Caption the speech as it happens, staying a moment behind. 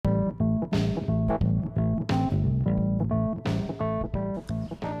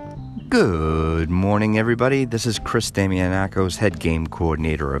Good morning, everybody. This is Chris Damianakos, head game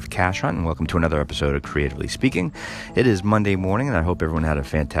coordinator of Cash Hunt, and welcome to another episode of Creatively Speaking. It is Monday morning, and I hope everyone had a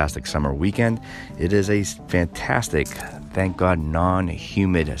fantastic summer weekend. It is a fantastic, thank God,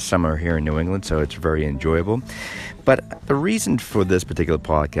 non-humid summer here in New England, so it's very enjoyable. But the reason for this particular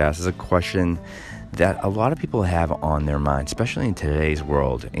podcast is a question that a lot of people have on their mind, especially in today's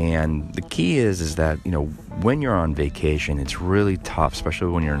world. And the key is that, when you're on vacation, it's really tough, especially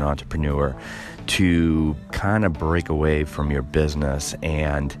when you're an entrepreneur, to kind of break away from your business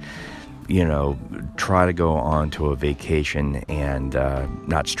and, try to go on to a vacation and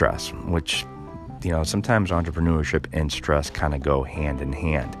not stress, which, sometimes entrepreneurship and stress kind of go hand in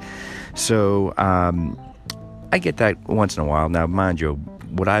hand. So I get that once in a while. Now, mind you,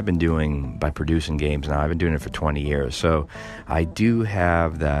 what I've been doing by producing games now, I've been doing it for 20 years. So I do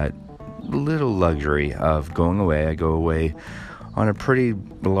have that little luxury of going away. I go away on a pretty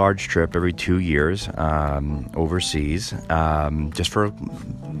large trip every 2 years overseas, just for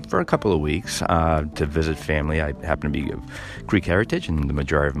a couple of weeks to visit family. I happen to be of Greek heritage, and the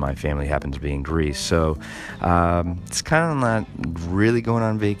majority of my family happens to be in Greece. So it's kind of not really going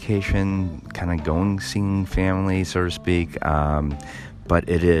on vacation, kind of seeing family, so to speak. But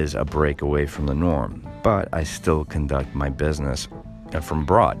it is a break away from the norm. But I still conduct my business from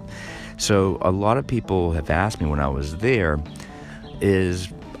abroad. So a lot of people have asked me when I was there is,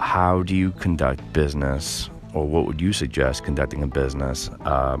 how do you conduct business, or what would you suggest conducting a business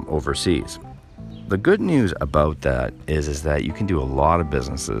overseas? The good news about that is that you can do a lot of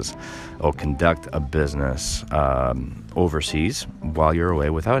businesses or conduct a business overseas while you're away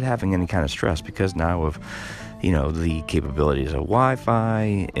without having any kind of stress, because now of the capabilities of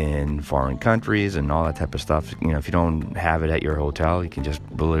Wi-Fi in foreign countries and all that type of stuff. If you don't have it at your hotel, you can just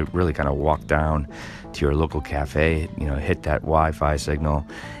really kind of walk down to your local cafe, hit that Wi-Fi signal,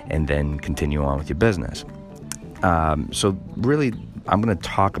 and then continue on with your business. So really, I'm going to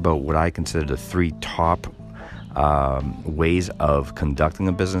talk about what I consider the three top ways of conducting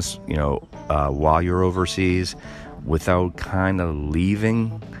a business, while you're overseas, without kind of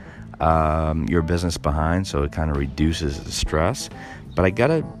leaving your business behind, so it kind of reduces the stress. But I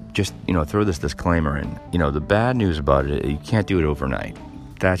gotta just throw this disclaimer in. The bad news about it, you can't do it overnight.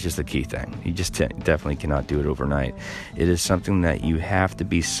 That's just the key thing. You just definitely cannot do it overnight. It is something that you have to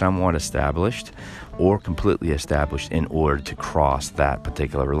be somewhat established or completely established in order to cross that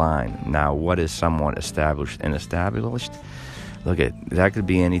particular line. Now, what is somewhat established and established? That could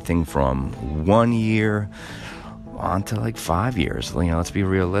be anything from 1 year on to like 5 years. Let's be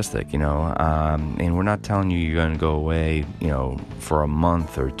realistic, and we're not telling you you're going to go away, for a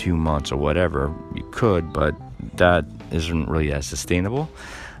month or 2 months or whatever. You could, but that isn't really as sustainable.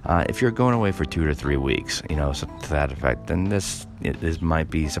 If you're going away for 2 to 3 weeks, something to that effect, then this might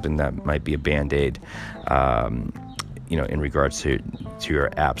be something that might be a Band-Aid, in regards to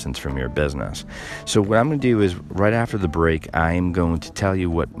your absence from your business. So what I'm going to do is, right after the break, I am going to tell you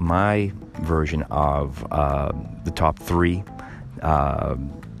what my version of the top three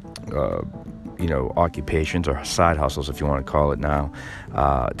occupations or side hustles, if you want to call it now,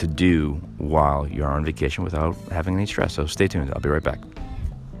 to do while you're on vacation without having any stress. So stay tuned. I'll be right back.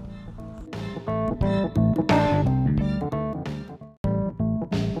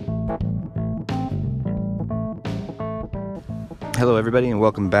 Hello, everybody, and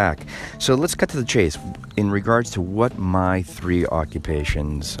welcome back. So let's cut to the chase. In regards to what my three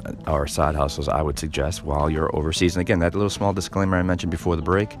occupations or side hustles I would suggest while you're overseas. And again, that little small disclaimer I mentioned before the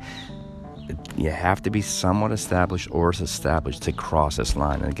break, you have to be somewhat established or established to cross this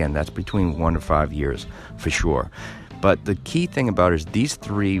line. And again, that's between 1 to 5 years for sure. But the key thing about it is these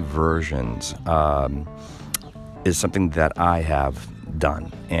three versions is something that I have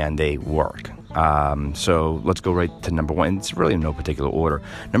done, and they work. So let's go right to number one. It's really in no particular order.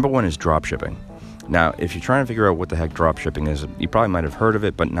 Number one is drop shipping. Now, if you're trying to figure out what the heck drop shipping is, you probably might have heard of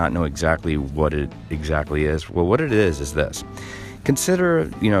it, but not know exactly what it exactly is. Well, what it is this. Consider,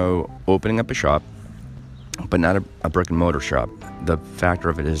 opening up a shop, but not a brick and mortar shop. The factor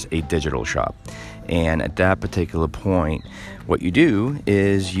of it is a digital shop. And at that particular point, what you do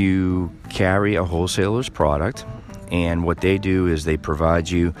is you carry a wholesaler's product, and what they do is they provide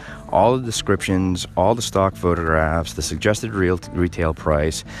you all the descriptions, all the stock photographs, the suggested retail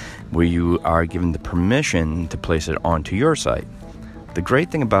price, where you are given the permission to place it onto your site. The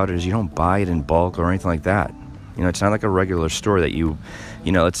great thing about it is you don't buy it in bulk or anything like that. It's not like a regular store that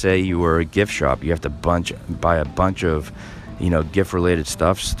let's say you were a gift shop. You have to buy a bunch of, gift-related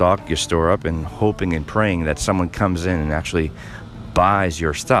stuff, stock your store up, and hoping and praying that someone comes in and actually buys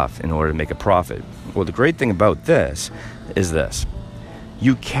your stuff in order to make a profit. Well, the great thing about this is this.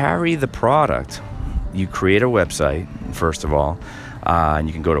 You carry the product. You create a website, first of all, and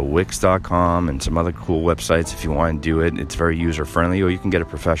you can go to Wix.com and some other cool websites if you want to do it. It's very user-friendly, or you can get a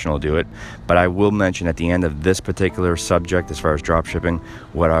professional to do it. But I will mention at the end of this particular subject, as far as dropshipping,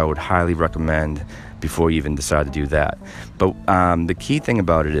 what I would highly recommend before you even decide to do that. But the key thing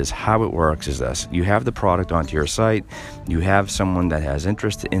about it is how it works is this. You have the product onto your site. You have someone that has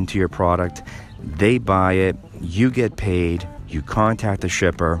interest into your product. They buy it. You get paid. You contact the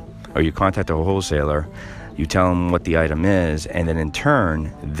shipper, or you contact a wholesaler. You tell them what the item is, and then in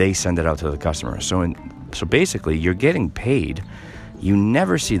turn, they send it out to the customer. So basically, you're getting paid. You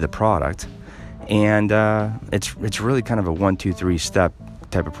never see the product, and it's really kind of a 1, 2, 3 step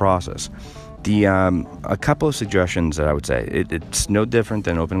type of process. A couple of suggestions that I would say, it's no different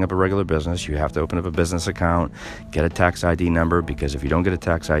than opening up a regular business. You have to open up a business account, get a tax ID number, because if you don't get a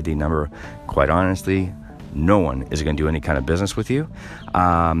tax ID number, quite honestly, no one is going to do any kind of business with you.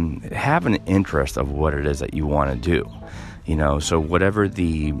 Have an interest of what it is that you want to do. So whatever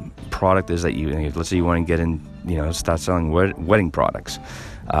the product is that let's say you want to get in, start selling wedding products.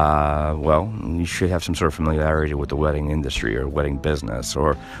 Well, you should have some sort of familiarity with the wedding industry or wedding business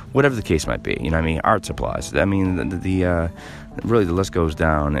or whatever the case might be. Art supplies. Really the list goes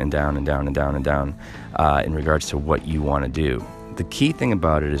down and down and down and down and down in regards to what you want to do. The key thing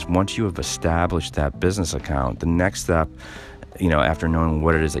about it is once you have established that business account, the next step, after knowing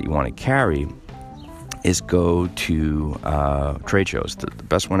what it is that you want to carry, is go to trade shows. The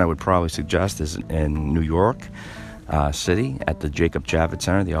best one I would probably suggest is in New York City at the Jacob Javits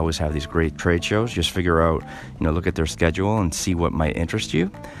Center. They always have these great trade shows. Just figure out, look at their schedule and see what might interest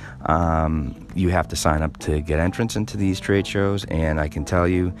you. You have to sign up to get entrance into these trade shows, and I can tell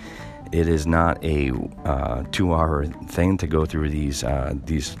you, it is not a 2-hour thing to go through these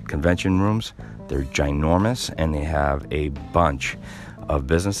convention rooms. They're ginormous, and they have a bunch of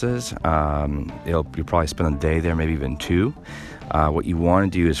businesses. You'll probably spend a day there, maybe even 2. What you want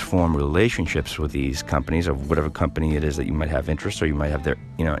to do is form relationships with these companies, or whatever company it is that you might have interest, or you might have their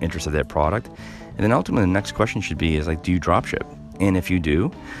interest of their product. And then ultimately, the next question should be do you drop ship? And if you do,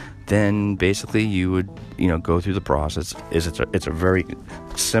 then basically you would go through the process. It's a very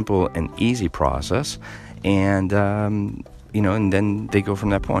simple and easy process, and and then they go from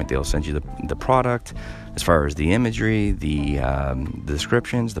that point. They'll send you the product as far as the imagery, the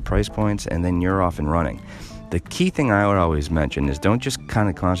descriptions, the price points, and then you're off and running. The key thing I would always mention is don't just kind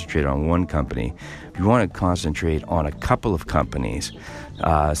of concentrate on one company. You want to concentrate on a couple of companies.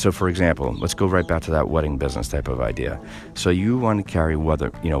 So, for example, let's go right back to that wedding business type of idea. So you want to carry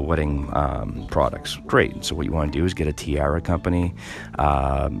wedding products. Great. So what you want to do is get a tiara company,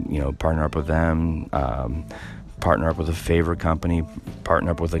 partner up with them, partner up with a favorite company,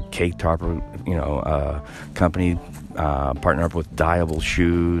 partner up with a cake topper, company, partner up with dyeable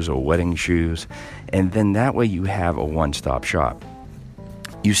shoes or wedding shoes, and then that way you have a one-stop shop.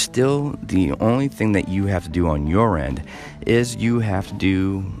 The only thing that you have to do on your end is you have to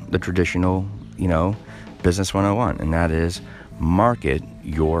do the traditional, business 101, and that is market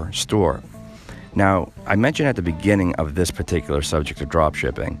your store. Now, I mentioned at the beginning of this particular subject of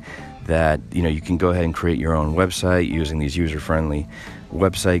dropshipping that, you can go ahead and create your own website using these user-friendly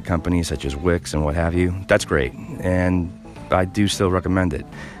website companies such as Wix and what have you. That's great, and I do still recommend it.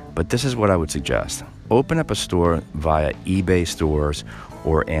 But this is what I would suggest. Open up a store via eBay stores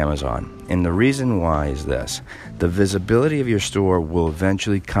or Amazon. And the reason why is this. The visibility of your store will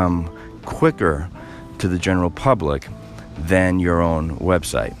eventually come quicker to the general public than your own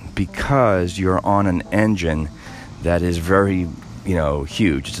website, because you're on an engine that is very,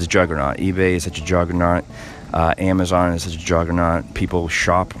 huge. It's a juggernaut. eBay is such a juggernaut. Amazon is such a juggernaut. People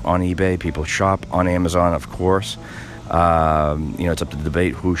shop on eBay. People shop on Amazon, of course. It's up to the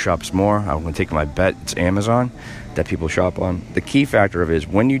debate who shops more. I'm going to take my bet. It's Amazon that people shop on. The key factor of it is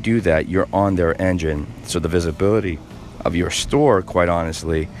when you do that, you're on their engine. So the visibility of your store, quite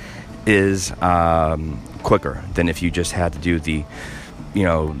honestly, is quicker than if you just had to do the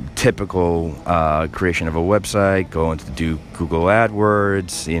typical creation of a website, go into do Google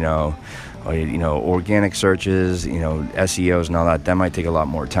AdWords, organic searches, SEOs and all that. That might take a lot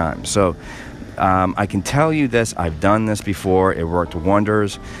more time. So I can tell you this, I've done this before. It worked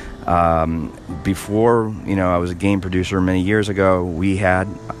wonders. Before, I was a game producer many years ago,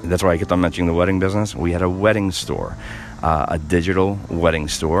 that's why I kept on mentioning the wedding business. We had a wedding store, a digital wedding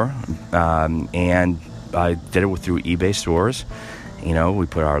store, and I did it through eBay stores. We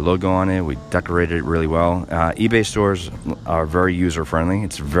put our logo on it. We decorated it really well. eBay stores are very user-friendly.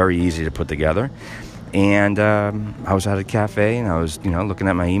 It's very easy to put together. And I was at a cafe, and I was, looking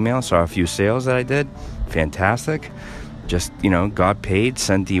at my email, saw a few sales that I did. Fantastic. just, got paid,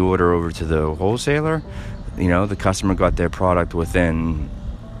 sent the order over to the wholesaler. The customer got their product within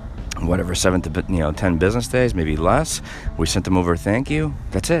whatever 7 to 10 business days, maybe less. We sent them over a thank you.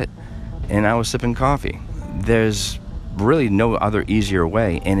 That's it. And I was sipping coffee. There's really no other easier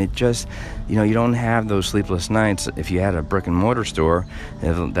way, and it just, you don't have those sleepless nights if you had a brick and mortar store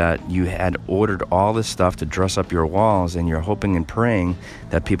that you had ordered all this stuff to dress up your walls, and you're hoping and praying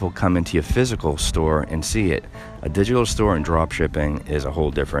that people come into your physical store and see it. A digital store and drop shipping is a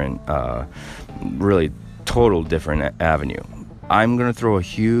whole different, really total different avenue. I'm going to throw a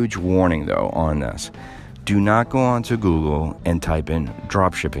huge warning though on this. Do not go onto Google and type in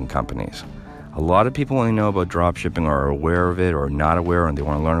drop shipping companies. A lot of people, when they know about drop shipping, or are aware of it or not aware and they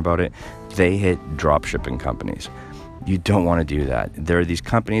want to learn about it, they hit drop shipping companies. You don't want to do that. There are these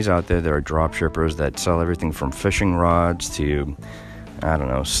companies out there that are drop shippers that sell everything from fishing rods to,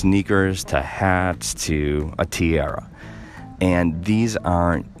 sneakers to hats to a tiara. And these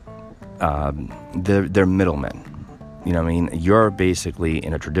aren't, they're middlemen. You know what I mean? You're basically,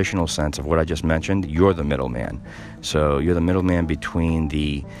 in a traditional sense of what I just mentioned, you're the middleman. So you're the middleman between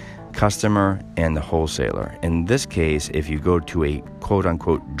the customer and the wholesaler. In this case, if you go to a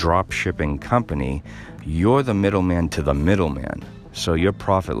quote-unquote drop shipping company, you're the middleman to the middleman. So your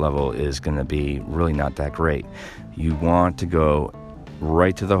profit level is going to be really not that great. You want to go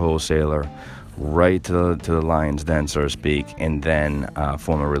right to the wholesaler, right to the lion's den, so to speak, and then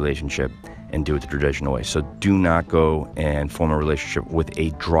form a relationship and do it the traditional way. So do not go and form a relationship with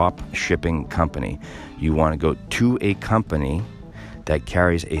a drop shipping company. You want to go to a company that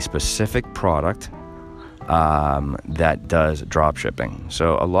carries a specific product that does drop shipping.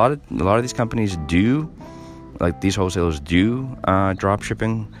 So a lot of these companies do, like these wholesalers do drop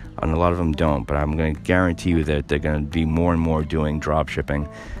shipping, and a lot of them don't. But I'm going to guarantee you that they're going to be more and more doing drop shipping,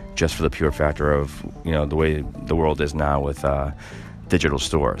 just for the pure factor of the way the world is now with digital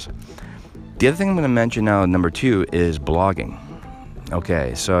stores. The other thing I'm going to mention now, number 2, is blogging.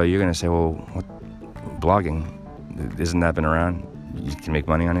 Okay, so you're going to say, well, what, blogging, isn't that been around? You can make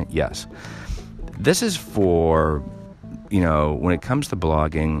money on it? Yes. This is for, when it comes to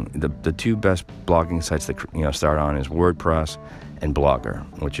blogging, the 2 best blogging sites that, start on is WordPress and Blogger,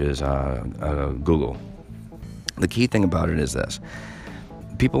 which is Google. The key thing about it is this.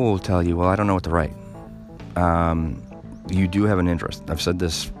 People will tell you, well, I don't know what to write. You do have an interest. I've said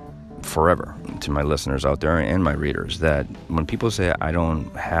this forever to my listeners out there and my readers, that when people say I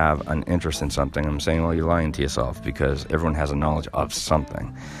don't have an interest in something, I'm saying, well, you're lying to yourself, because everyone has a knowledge of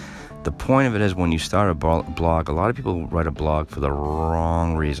something. The point of it is, when you start a blog, a lot of people write a blog for the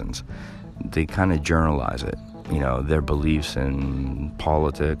wrong reasons. They kind of journalize it, their beliefs in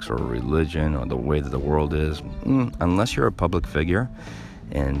politics or religion or the way that the world is. Unless you're a public figure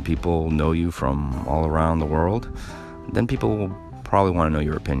and people know you from all around the world, then people will probably want to know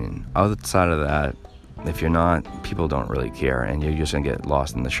your opinion. Outside of that, if you're not, people don't really care, and you're just going to get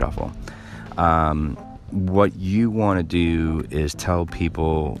lost in the shuffle. What you want to do is tell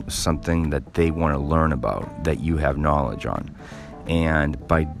people something that they want to learn about, that you have knowledge on. And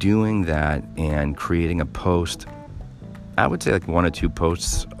by doing that and creating a post, I would say like 1 or 2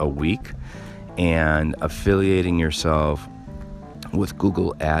 posts a week, and affiliating yourself with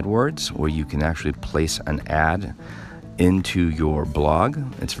Google AdWords, where you can actually place an ad into your blog.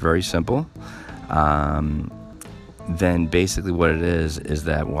 It's very simple. Then basically what it is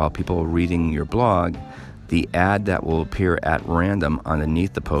that while people are reading your blog, the ad that will appear at random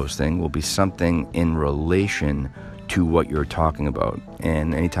underneath the posting will be something in relation to what you're talking about.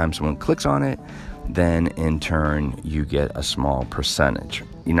 And anytime someone clicks on it, then in turn you get a small percentage.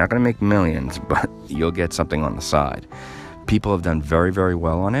 You're not going to make millions, but you'll get something on the side. People have done very, very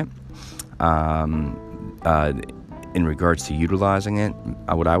well on it. In regards to utilizing it,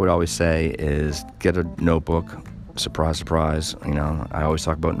 what I would always say is get a notebook. Surprise, surprise. I always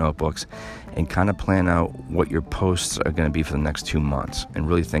talk about notebooks, and kind of plan out what your posts are going to be for the next 2 months, and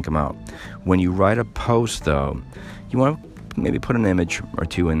really think them out. When you write a post, though, you want to maybe put an image or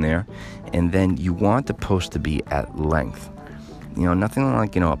 2 in there, and then you want the post to be at length. Nothing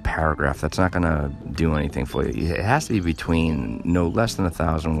like, a paragraph. That's not going to do anything for you. It has to be between no less than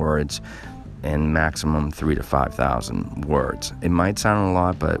 1,000 words and maximum 3,000 to 5,000 words. It might sound a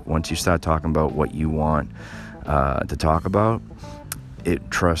lot, but once you start talking about what you want to talk about,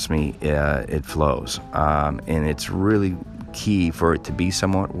 trust me, it flows. And it's really key for it to be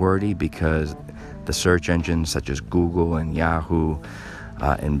somewhat wordy, because the search engines such as Google and Yahoo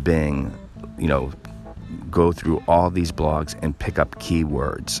and Bing, go through all these blogs and pick up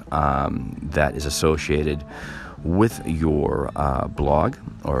keywords that is associated with your blog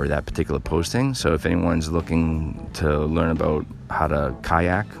or that particular posting. So if anyone's looking to learn about how to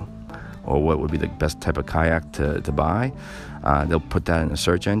kayak or what would be the best type of kayak to buy, they'll put that in a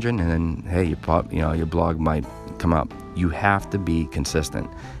search engine, and then hey, your blog might come up. You have to be consistent.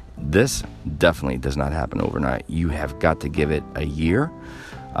 This definitely does not happen overnight. You have got to give it a year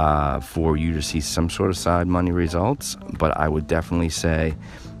for you to see some sort of side money results. But I would definitely say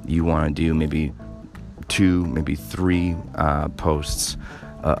you want to do maybe 2, maybe 3 posts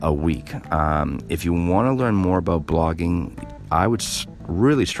a week. If you want to learn more about blogging, I would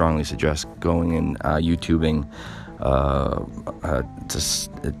really strongly suggest going and YouTubing.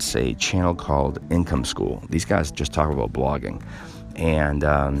 It's a channel called Income School. These guys just talk about blogging, and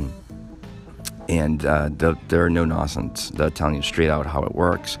they're no nonsense. They're telling you straight out how it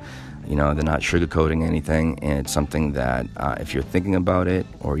works. They're not sugarcoating anything, and it's something that if you're thinking about it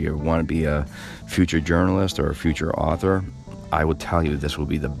or you want to be a future journalist or a future author, I would tell you this will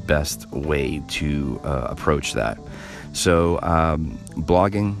be the best way to approach that. So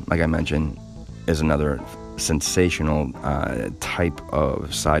blogging, like I mentioned, is another sensational type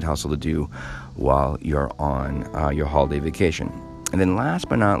of side hustle to do while you're on your holiday vacation. And then last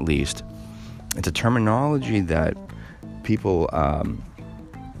but not least, it's a terminology that people are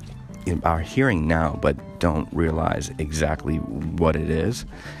hearing now but don't realize exactly what it is,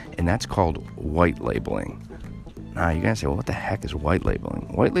 and that's called white labeling. Now you're going to say, well, what the heck is white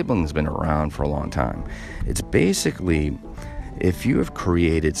labeling? White labeling has been around for a long time. It's basically if you have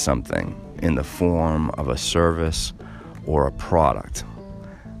created something in the form of a service or a product,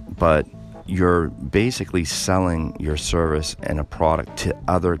 but you're basically selling your service and a product to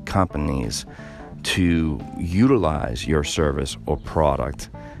other companies to utilize your service or product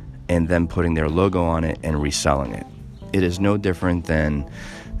and then putting their logo on it and reselling it. It is no different than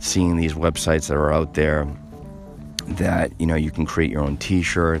seeing these websites that are out there that, you can create your own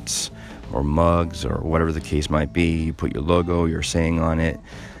t-shirts or mugs or whatever the case might be. You put your logo, your saying on it,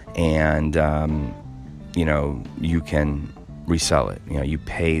 and, you can resell it. You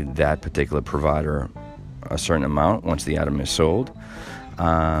pay that particular provider a certain amount once the item is sold,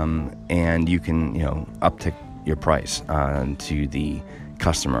 and you can, uptick your price to the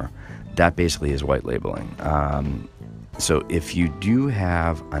customer. That basically is white labeling. So if you do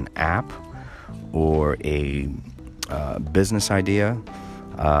have an app or a business idea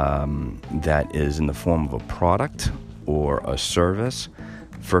that is in the form of a product or a service,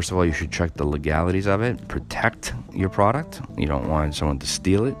 first of all, you should check the legalities of it. Protect your product. You don't want someone to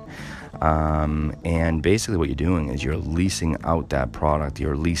steal it. And basically what you're doing is you're leasing out that product.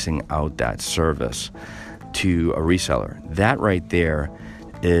 You're leasing out that service to a reseller. That right there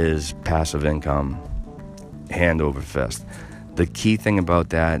is passive income, hand over fist. The key thing about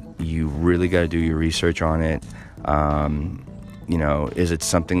that, you really got to do your research on it. Is it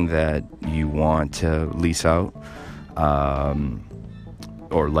something that you want to lease out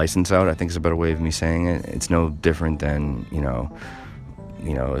or license out? I think is a better way of me saying it. It's no different than,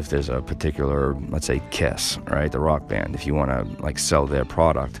 if there's a particular, let's say Kiss, right? The rock band. If you want to sell their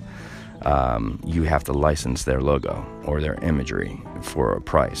product, you have to license their logo or their imagery for a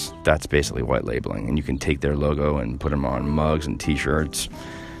price. That's basically white labeling. And you can take their logo and put them on mugs and t-shirts,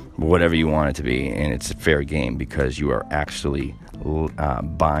 whatever you want it to be, and it's a fair game because you are actually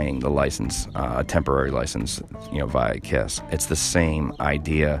buying the license, a temporary license, via KISS. It's the same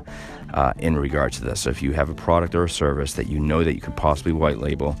idea in regards to this. So if you have a product or a service that you know that you could possibly white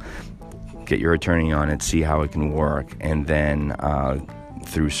label, get your attorney on it, see how it can work, and then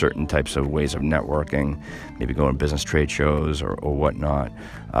through certain types of ways of networking, maybe go to business trade shows or whatnot,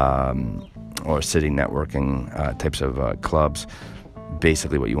 or city networking types of clubs.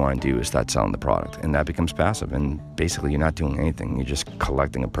 Basically what you want to do is start selling the product, and that becomes passive, and basically you're not doing anything. You're just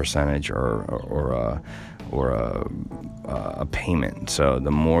collecting a percentage or a payment. So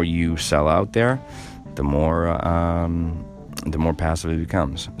the more you sell out there, the more passive it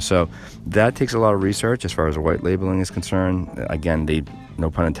becomes. So that takes a lot of research as far as white labeling is concerned. Again,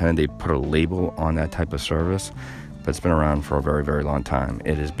 no pun intended, they put a label on that type of service, but it's been around for a very, very long time.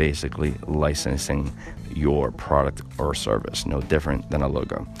 It is basically licensing your product or service, no different than a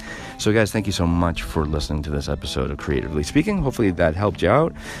logo. So guys, thank you so much for listening to this episode of Creatively Speaking. Hopefully that helped you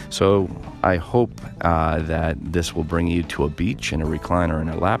out. So I hope that this will bring you to a beach and a recliner and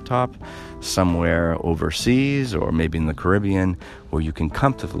a laptop somewhere overseas or maybe in the Caribbean where you can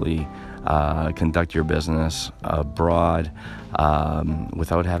comfortably conduct your business abroad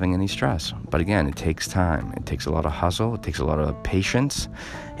without having any stress. But again, it takes time. It takes a lot of hustle. It takes a lot of patience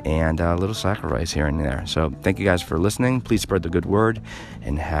and a little sacrifice here and there. So thank you guys for listening. Please spread the good word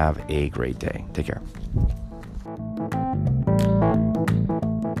and have a great day. Take care.